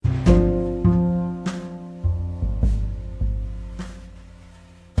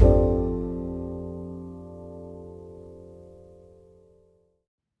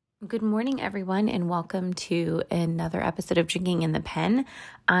Good morning, everyone, and welcome to another episode of Drinking in the Pen.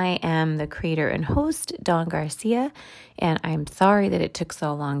 I am the creator and host, Dawn Garcia, and I'm sorry that it took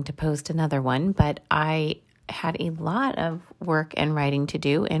so long to post another one, but I had a lot of work and writing to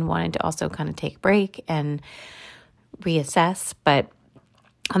do and wanted to also kind of take a break and reassess. But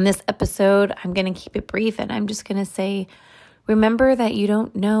on this episode, I'm going to keep it brief, and I'm just going to say, remember that you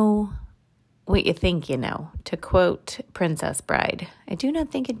don't know what you think you know. To quote Princess Bride, I do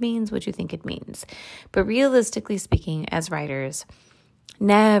not think it means what you think it means. But realistically speaking, as writers,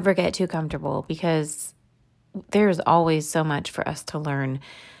 never get too comfortable because there's always so much for us to learn.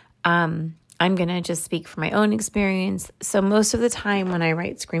 I'm going to just speak from my own experience. So most of the time when I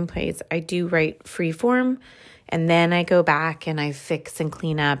write screenplays, I do write free form, and then I go back and I fix and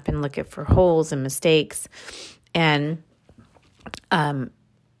clean up and look for holes and mistakes. And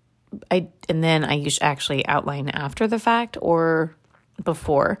then I usually actually outline after the fact or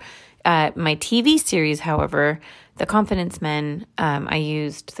before. My TV series, however, The Confidence Men, I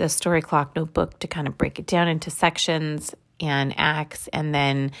used the Story Clock notebook to kind of break it down into sections and acts. And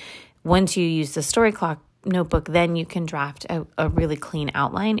then once you use the Story Clock notebook, then you can draft a really clean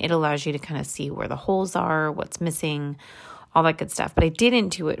outline. It allows you to kind of see where the holes are, what's missing, all that good stuff. But I didn't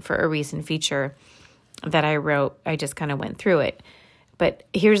do it for a recent feature that I wrote. I just kind of went through it. But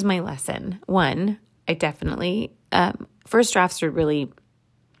here's my lesson. One, I definitely, first drafts are really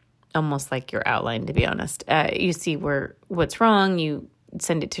almost like your outline, to be honest. You see what's wrong, you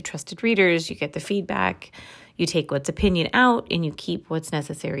send it to trusted readers, you get the feedback, you take what's opinion out, and you keep what's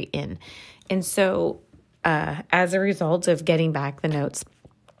necessary in. And so as a result of getting back the notes,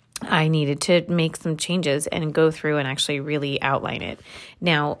 I needed to make some changes and go through and actually really outline it.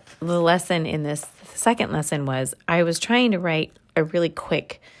 Now, the lesson in this second lesson was I was trying to write a really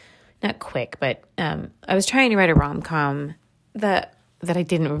I was trying to write a rom-com that I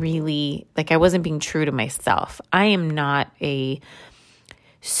didn't really, I wasn't being true to myself. I am not a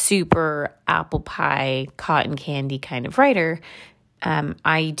super apple pie, cotton candy kind of writer.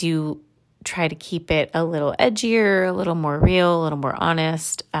 I do try to keep it a little edgier, a little more real, a little more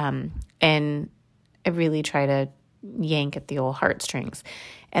honest, and I really try to yank at the old heartstrings.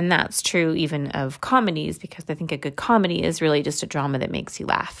 And that's true even of comedies, because I think a good comedy is really just a drama that makes you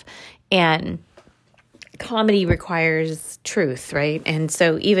laugh. And comedy requires truth, right? And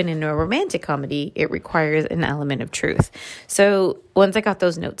so even in a romantic comedy, it requires an element of truth. So once I got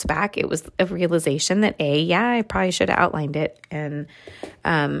those notes back, it was a realization that I probably should have outlined it. And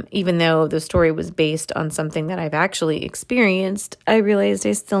even though the story was based on something that I've actually experienced, I realized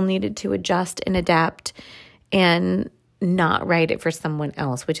I still needed to adjust and adapt and not write it for someone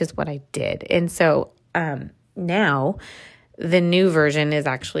else, which is what I did. And so now the new version is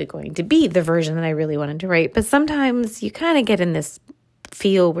actually going to be the version that I really wanted to write. But sometimes you kind of get in this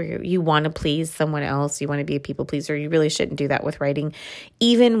feel where you want to please someone else. You want to be a people pleaser. You really shouldn't do that with writing,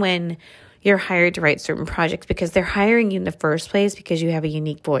 even when you're hired to write certain projects, because they're hiring you in the first place because you have a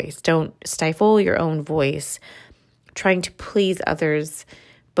unique voice. Don't stifle your own voice trying to please others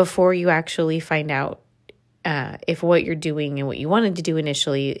before you actually find out if what you're doing and what you wanted to do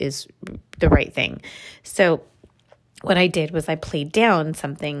initially is the right thing. So what I did was I played down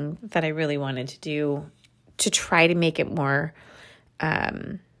something that I really wanted to do to try to make it more,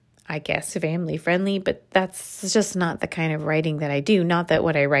 family friendly, but that's just not the kind of writing that I do. Not that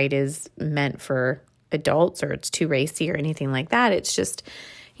what I write is meant for adults or it's too racy or anything like that. It's just,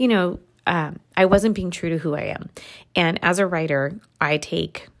 I wasn't being true to who I am. And as a writer, I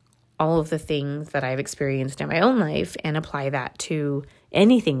take all of the things that I've experienced in my own life and apply that to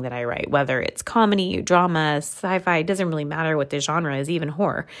anything that I write, whether it's comedy, drama, sci-fi. It doesn't really matter what the genre is, even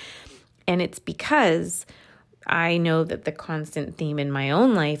horror. And it's because I know that the constant theme in my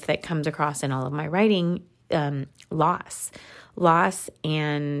own life that comes across in all of my writing, loss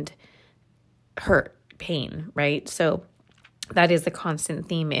and hurt, pain, right? So that is the constant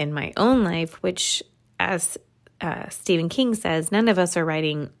theme in my own life, which, as Stephen King says, none of us are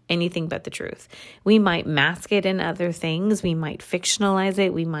writing anything but the truth. We might mask it in other things. We might fictionalize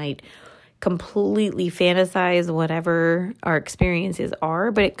it. We might completely fantasize whatever our experiences are,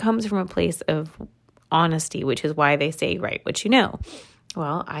 but it comes from a place of honesty, which is why they say write what you know.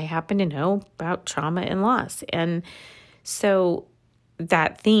 Well, I happen to know about trauma and loss. And so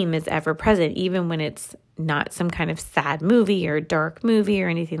that theme is ever present, even when it's not some kind of sad movie or dark movie or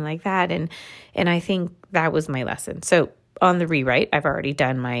anything like that. And I think that was my lesson. So on the rewrite, I've already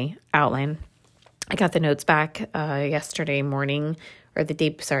done my outline. I got the notes back yesterday morning, or the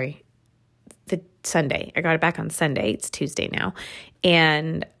Sunday. I got it back on Sunday. It's Tuesday now.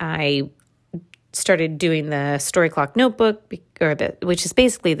 And I started doing the Story Clock notebook, which is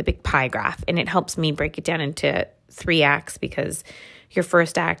basically the big pie graph, and it helps me break it down into 3 acts, because your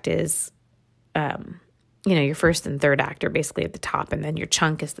first act is, your first and third act are basically at the top, and then your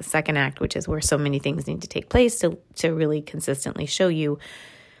chunk is the second act, which is where so many things need to take place to really consistently show you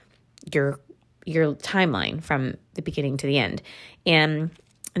your timeline from the beginning to the end. And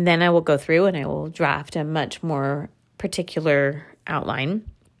then I will go through and I will draft a much more particular outline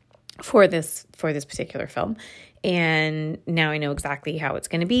for this particular film. And now I know exactly how it's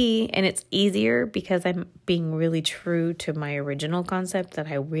going to be. And it's easier because I'm being really true to my original concept that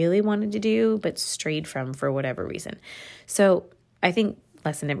I really wanted to do, but strayed from for whatever reason. So I think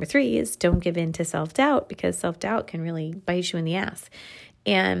lesson number 3 is don't give in to self-doubt, because self-doubt can really bite you in the ass.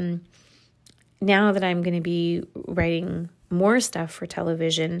 And now that I'm going to be writing more stuff for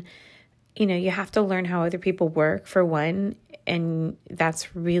television, you have to learn how other people work, for one, and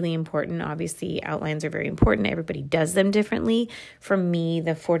that's really important. Obviously, outlines are very important. Everybody does them differently. For me,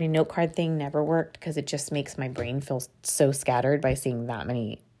 the 40 note card thing never worked because it just makes my brain feel so scattered by seeing that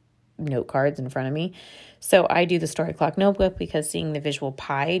many note cards in front of me. So I do the Story Clock notebook because seeing the visual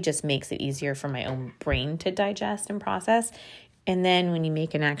pie just makes it easier for my own brain to digest and process. And then when you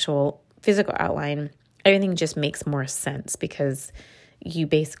make an actual physical outline, everything just makes more sense because you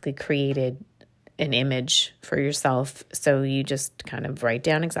basically created an image for yourself. So you just kind of write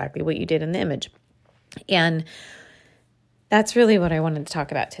down exactly what you did in the image. And that's really what I wanted to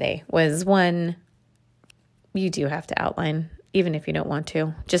talk about today was, one, you do have to outline, even if you don't want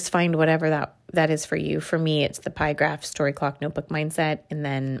to. Just find whatever that is for you. For me, it's the pie graph, Story Clock notebook mindset, and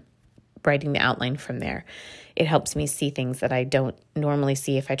then writing the outline from there. It helps me see things that I don't normally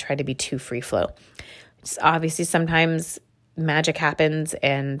see if I try to be too free flow. Obviously, sometimes magic happens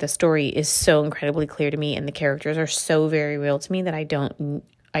and the story is so incredibly clear to me and the characters are so very real to me that I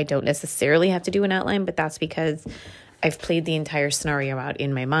don't necessarily have to do an outline, but that's because I've played the entire scenario out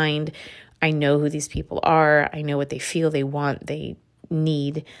in my mind. I know who these people are. I know what they feel, they want, they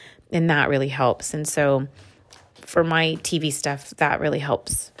need, and that really helps. And so for my TV stuff, that really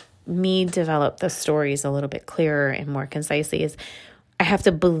helps me develop the stories a little bit clearer and more concisely. Is I have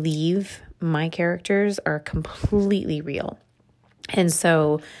to believe my characters are completely real. And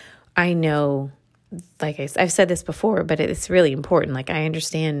so I know, like I've said this before, but it's really important. Like I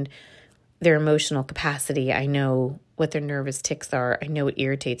understand their emotional capacity. I know what their nervous tics are. I know what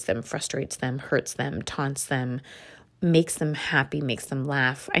irritates them, frustrates them, hurts them, taunts them, makes them happy, makes them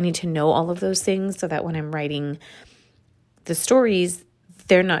laugh. I need to know all of those things so that when I'm writing the stories,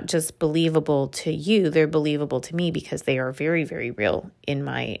 they're not just believable to you, they're believable to me because they are very, very real in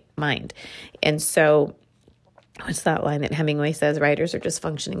my mind. And so what's that line that Hemingway says? Writers are just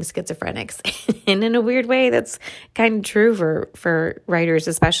functioning schizophrenics. And in a weird way, that's kind of true for writers,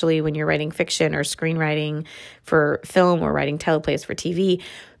 especially when you're writing fiction or screenwriting for film or writing teleplays for TV,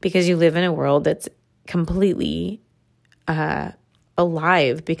 because you live in a world that's completely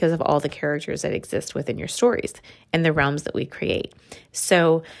alive because of all the characters that exist within your stories and the realms that we create.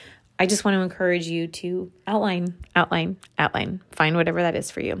 So I just want to encourage you to outline, find whatever that is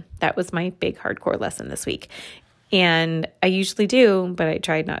for you. That was my big hardcore lesson this week. And I usually do, but I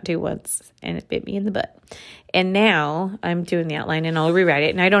tried not to once and it bit me in the butt. And now I'm doing the outline and I'll rewrite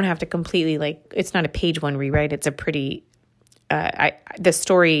it. And I don't have to completely, it's not a page 1 rewrite. It's a pretty, the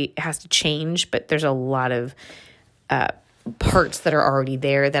story has to change, but there's a lot of parts that are already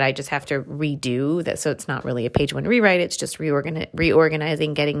there that I just have to redo that. So it's not really a page 1 rewrite. It's just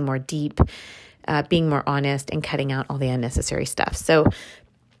reorganizing, getting more deep, being more honest, and cutting out all the unnecessary stuff. So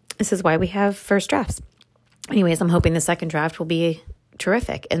this is why we have first drafts. Anyways, I'm hoping the second draft will be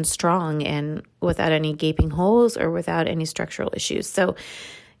terrific and strong and without any gaping holes or without any structural issues. So,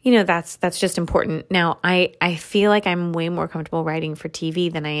 that's just important. Now, I feel like I'm way more comfortable writing for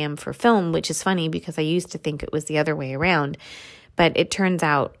TV than I am for film, which is funny because I used to think it was the other way around. But it turns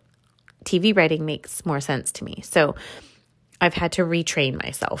out TV writing makes more sense to me. So I've had to retrain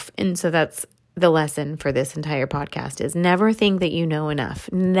myself. And so that's the lesson for this entire podcast is never think that you know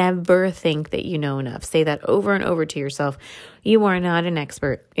enough. Never think that you know enough. Say that over and over to yourself. You are not an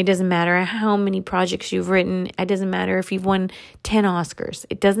expert. It doesn't matter how many projects you've written. It doesn't matter if you've won 10 Oscars.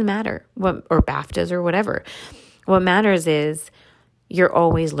 It doesn't matter or BAFTAs or whatever. What matters is you're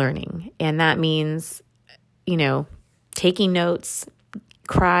always learning. And that means, taking notes,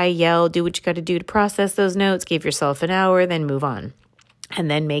 cry, yell, do what you got to do to process those notes, give yourself an hour, then move on. And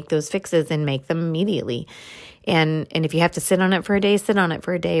then make those fixes and make them immediately. And if you have to sit on it for a day, sit on it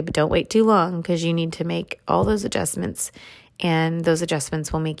for a day, but don't wait too long because you need to make all those adjustments and those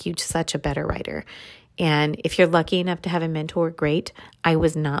adjustments will make you such a better writer. And if you're lucky enough to have a mentor, great. I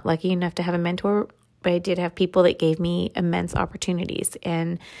was not lucky enough to have a mentor, but I did have people that gave me immense opportunities.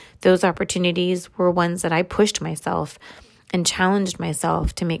 And those opportunities were ones that I pushed myself and challenged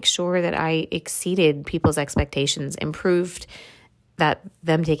myself to make sure that I exceeded people's expectations, improved that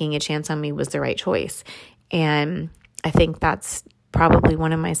them taking a chance on me was the right choice. And I think that's probably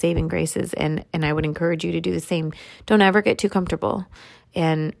one of my saving graces. And I would encourage you to do the same. Don't ever get too comfortable.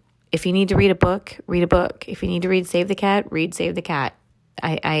 And if you need to read a book, read a book. If you need to read Save the Cat, read Save the Cat.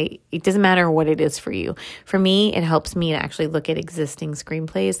 It doesn't matter what it is for you. For me, it helps me to actually look at existing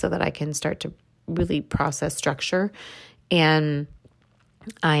screenplays so that I can start to really process structure. And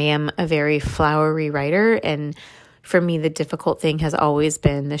I am a very flowery writer. And for me, the difficult thing has always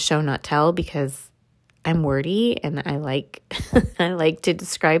been the show, not tell, because I'm wordy and I like to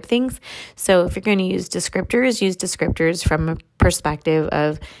describe things. So if you're going to use descriptors from a perspective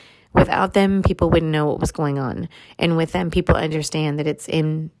of without them, people wouldn't know what was going on. And with them, people understand that it's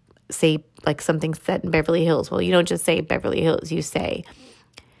in, say, like something set in Beverly Hills. Well, you don't just say Beverly Hills. You say,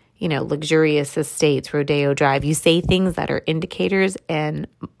 luxurious estates, Rodeo Drive. You say things that are indicators and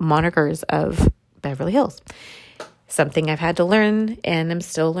monikers of Beverly Hills. Something I've had to learn and I'm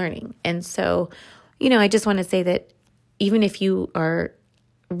still learning. And so, I just want to say that even if you are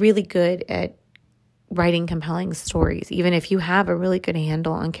really good at writing compelling stories, even if you have a really good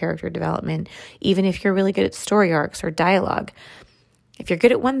handle on character development, even if you're really good at story arcs or dialogue, if you're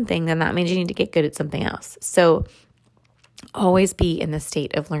good at one thing, then that means you need to get good at something else. So always be in the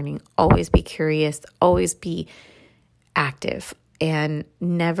state of learning, always be curious, always be active, and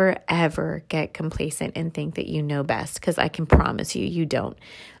never, ever get complacent and think that you know best, because I can promise you, you don't.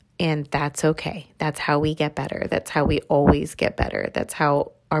 And that's okay. That's how we get better. That's how we always get better. That's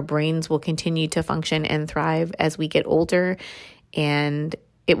how our brains will continue to function and thrive as we get older, and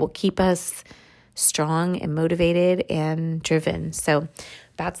it will keep us strong and motivated and driven. So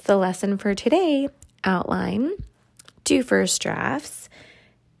that's the lesson for today. Outline, do first drafts,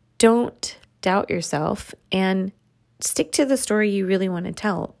 don't doubt yourself, and stick to the story you really want to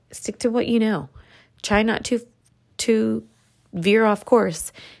tell. Stick to what you know. Try not to veer off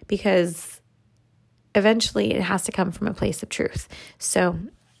course, because eventually it has to come from a place of truth. So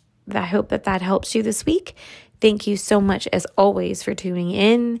I hope that helps you this week. Thank you so much, as always, for tuning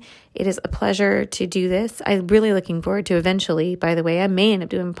in. It is a pleasure to do this. I'm really looking forward to eventually, by the way, I may end up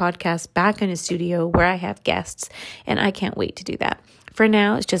doing podcasts back in a studio where I have guests, and I can't wait to do that. For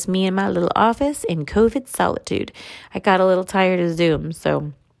now, it's just me in my little office in COVID solitude. I got a little tired of Zoom,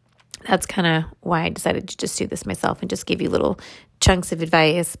 so that's kind of why I decided to just do this myself and just give you little chunks of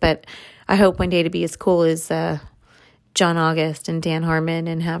advice. But I hope one day to be as cool as John August and Dan Harmon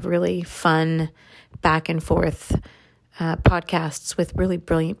and have really fun back and forth podcasts with really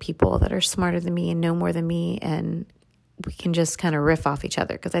brilliant people that are smarter than me and know more than me, and we can just kind of riff off each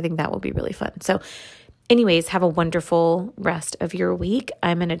other, because I think that will be really fun. So anyways, have a wonderful rest of your week.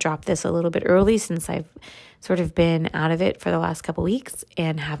 I'm going to drop this a little bit early since I've sort of been out of it for the last couple weeks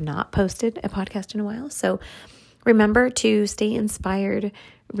and have not posted a podcast in a while. So remember to stay inspired,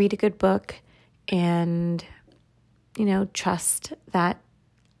 read a good book, and, trust that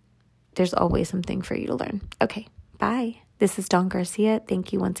there's always something for you to learn. Okay, bye. This is Dawn Garcia.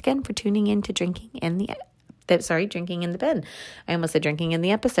 Thank you once again for tuning in to Drinking in the Pen. I almost said Drinking in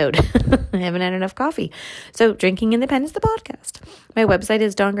the Episode. I haven't had enough coffee. So Drinking in the Pen is the podcast. My website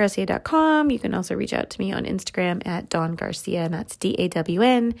is dawngarcia.com. You can also reach out to me on Instagram at Dawn Garcia, and that's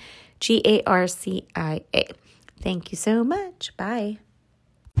DAWNGARCIA. Thank you so much. Bye.